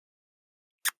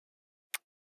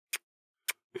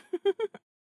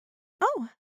Oh,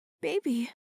 baby,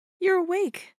 you're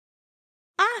awake.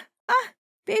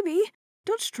 Baby,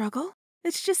 don't struggle.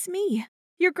 It's just me,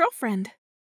 your girlfriend.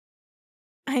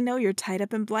 I know you're tied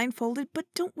up and blindfolded, but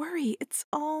don't worry, it's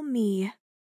all me.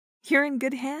 You're in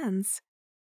good hands.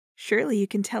 Surely you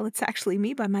can tell it's actually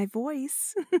me by my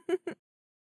voice.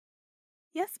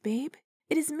 Yes, babe,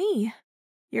 it is me,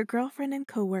 your girlfriend and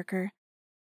coworker,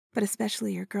 but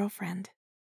especially your girlfriend.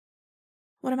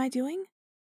 What am I doing?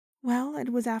 Well,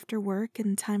 it was after work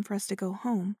and time for us to go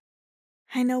home.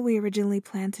 I know we originally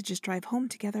planned to just drive home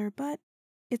together, but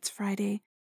it's Friday,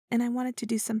 and I wanted to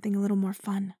do something a little more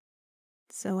fun.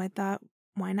 So I thought,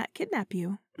 why not kidnap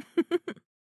you?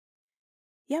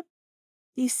 Yep.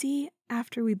 You see,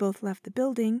 after we both left the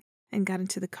building and got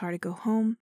into the car to go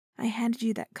home, I handed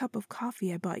you that cup of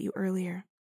coffee I bought you earlier.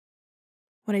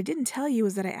 What I didn't tell you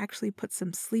was that I actually put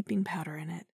some sleeping powder in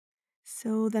it.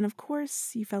 So then, of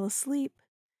course, you fell asleep,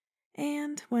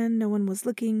 and when no one was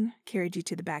looking, carried you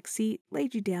to the back seat,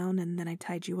 laid you down, and then I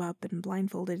tied you up and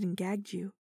blindfolded and gagged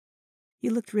you.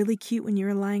 You looked really cute when you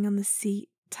were lying on the seat,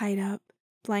 tied up,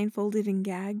 blindfolded and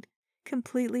gagged,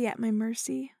 completely at my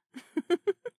mercy.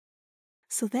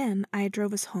 So then I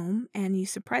drove us home, and you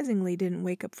surprisingly didn't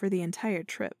wake up for the entire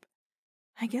trip.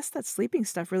 I guess that sleeping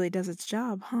stuff really does its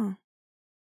job, huh?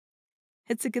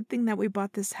 It's a good thing that we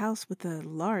bought this house with a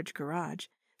large garage,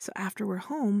 so after we're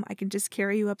home, I can just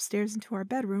carry you upstairs into our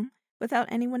bedroom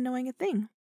without anyone knowing a thing.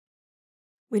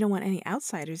 We don't want any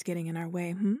outsiders getting in our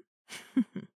way,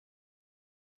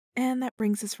 And that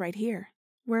brings us right here,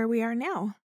 where we are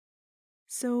now.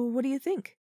 So what do you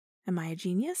think? Am I a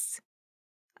genius?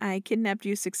 I kidnapped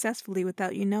you successfully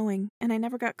without you knowing, and I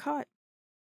never got caught.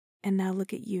 And now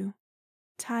look at you,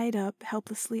 tied up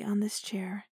helplessly on this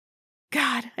chair.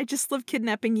 God, I just love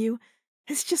kidnapping you.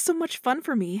 It's just so much fun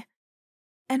for me.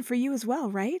 And for you as well,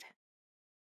 right?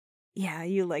 Yeah,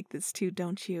 you like this too,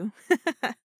 don't you?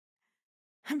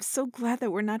 I'm so glad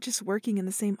that we're not just working in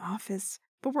the same office,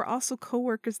 but we're also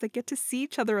coworkers that get to see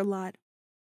each other a lot.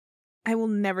 I will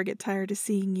never get tired of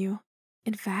seeing you.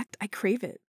 In fact, I crave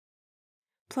it.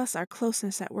 Plus, our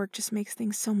closeness at work just makes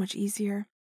things so much easier.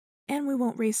 And we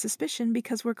won't raise suspicion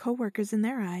because we're coworkers in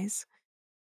their eyes.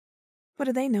 What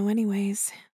do they know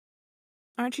anyways?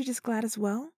 Aren't you just glad as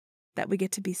well that we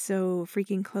get to be so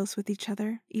freaking close with each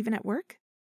other, even at work?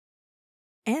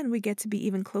 And we get to be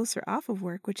even closer off of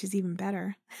work, which is even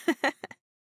better.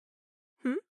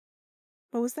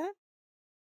 What was that?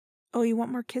 Oh, you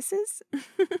want more kisses?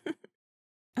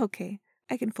 Okay,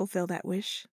 I can fulfill that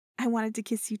wish. I wanted to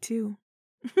kiss you too.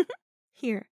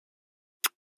 Here.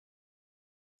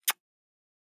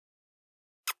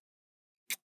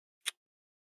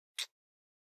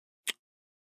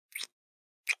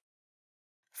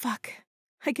 Fuck.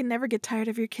 I can never get tired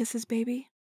of your kisses, baby.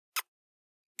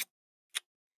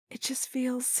 It just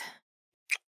feels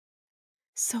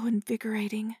so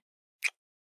invigorating.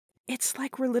 It's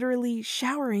like we're literally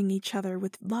showering each other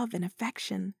with love and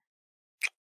affection.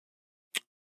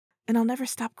 And I'll never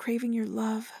stop craving your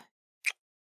love,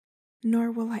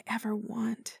 nor will I ever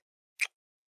want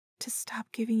to stop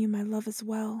giving you my love as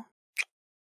well.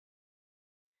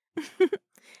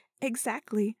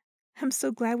 Exactly. I'm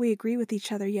so glad we agree with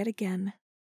each other yet again.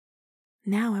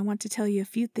 Now I want to tell you a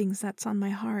few things that's on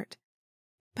my heart,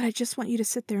 but I just want you to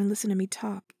sit there and listen to me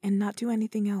talk and not do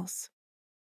anything else.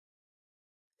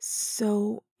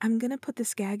 So I'm gonna put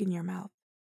this gag in your mouth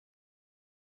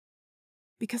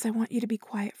because I want you to be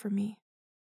quiet for me.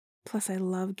 Plus, I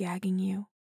love gagging you.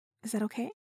 Is that okay?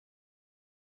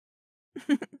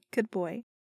 Good boy.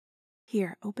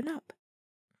 Here, open up.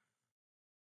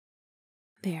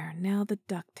 There, now the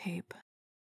duct tape.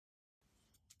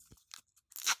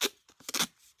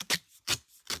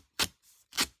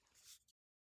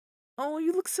 Oh,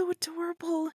 you look so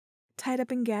adorable. Tied up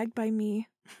and gagged by me.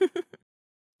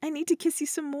 I need to kiss you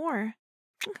some more.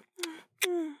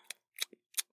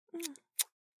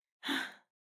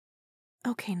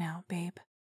 Okay now, babe.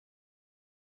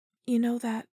 You know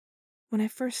that when I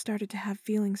first started to have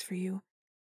feelings for you,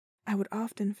 I would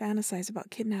often fantasize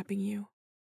about kidnapping you.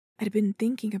 I'd been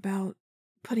thinking about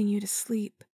putting you to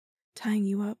sleep, tying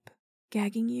you up,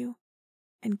 gagging you,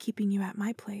 and keeping you at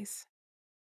my place.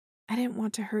 I didn't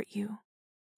want to hurt you.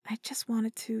 I just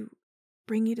wanted to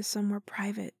bring you to somewhere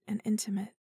private and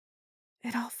intimate.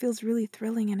 It all feels really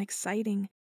thrilling and exciting,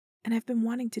 and I've been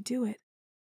wanting to do it.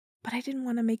 But I didn't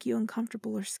want to make you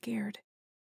uncomfortable or scared,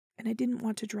 and I didn't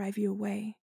want to drive you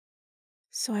away.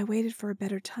 So I waited for a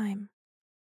better time.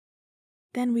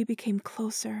 Then we became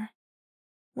closer.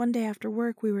 One day after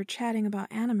work, we were chatting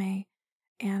about anime,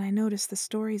 and I noticed the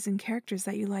stories and characters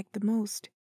that you liked the most.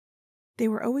 They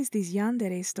were always these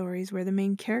Yandere stories where the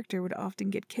main character would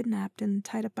often get kidnapped and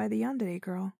tied up by the Yandere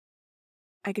girl.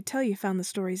 I could tell you found the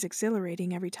stories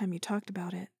exhilarating every time you talked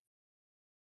about it.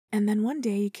 And then one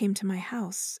day you came to my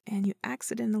house and you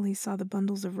accidentally saw the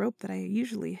bundles of rope that I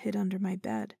usually hid under my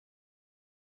bed.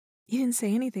 You didn't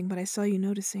say anything, but I saw you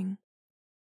noticing.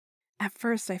 At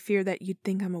first, I feared that you'd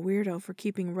think I'm a weirdo for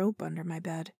keeping rope under my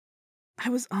bed. I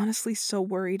was honestly so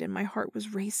worried and my heart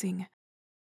was racing.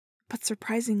 But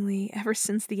surprisingly, ever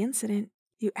since the incident,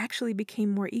 you actually became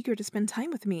more eager to spend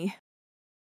time with me.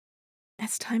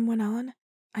 As time went on,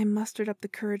 I mustered up the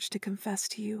courage to confess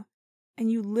to you,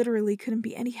 and you literally couldn't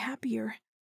be any happier.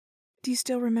 Do you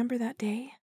still remember that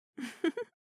day?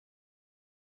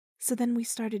 So then we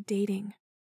started dating.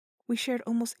 We shared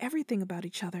almost everything about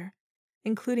each other,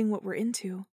 including what we're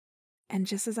into. And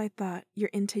just as I thought, you're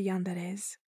into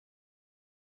yanderes.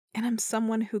 And I'm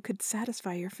someone who could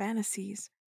satisfy your fantasies.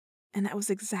 And that was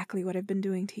exactly what I've been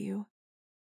doing to you.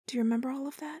 Do you remember all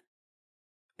of that?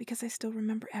 Because I still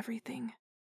remember everything.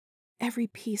 Every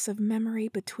piece of memory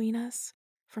between us,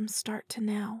 from start to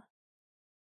now.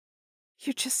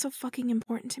 You're just so fucking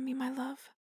important to me, my love.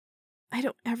 I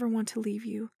don't ever want to leave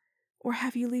you, or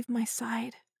have you leave my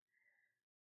side.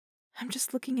 I'm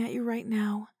just looking at you right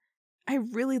now. I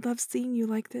really love seeing you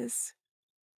like this.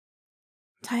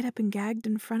 Tied up and gagged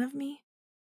in front of me.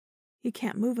 You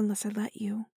can't move unless I let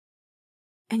you.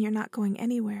 And you're not going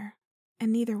anywhere,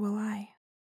 and neither will I.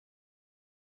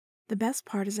 The best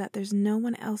part is that there's no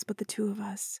one else but the two of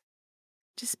us,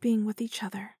 just being with each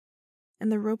other, and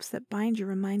the ropes that bind you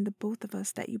remind the both of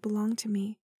us that you belong to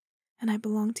me, and I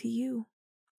belong to you.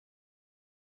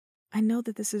 I know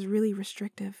that this is really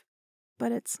restrictive,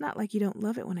 but it's not like you don't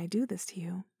love it when I do this to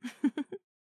you.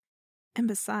 And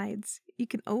besides, you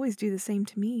can always do the same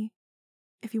to me.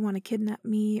 If you want to kidnap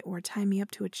me or tie me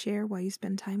up to a chair while you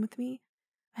spend time with me,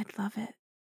 I'd love it.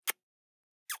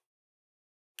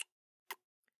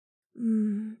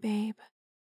 Babe,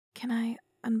 can I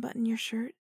unbutton your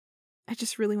shirt? I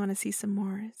just really want to see some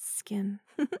more skin.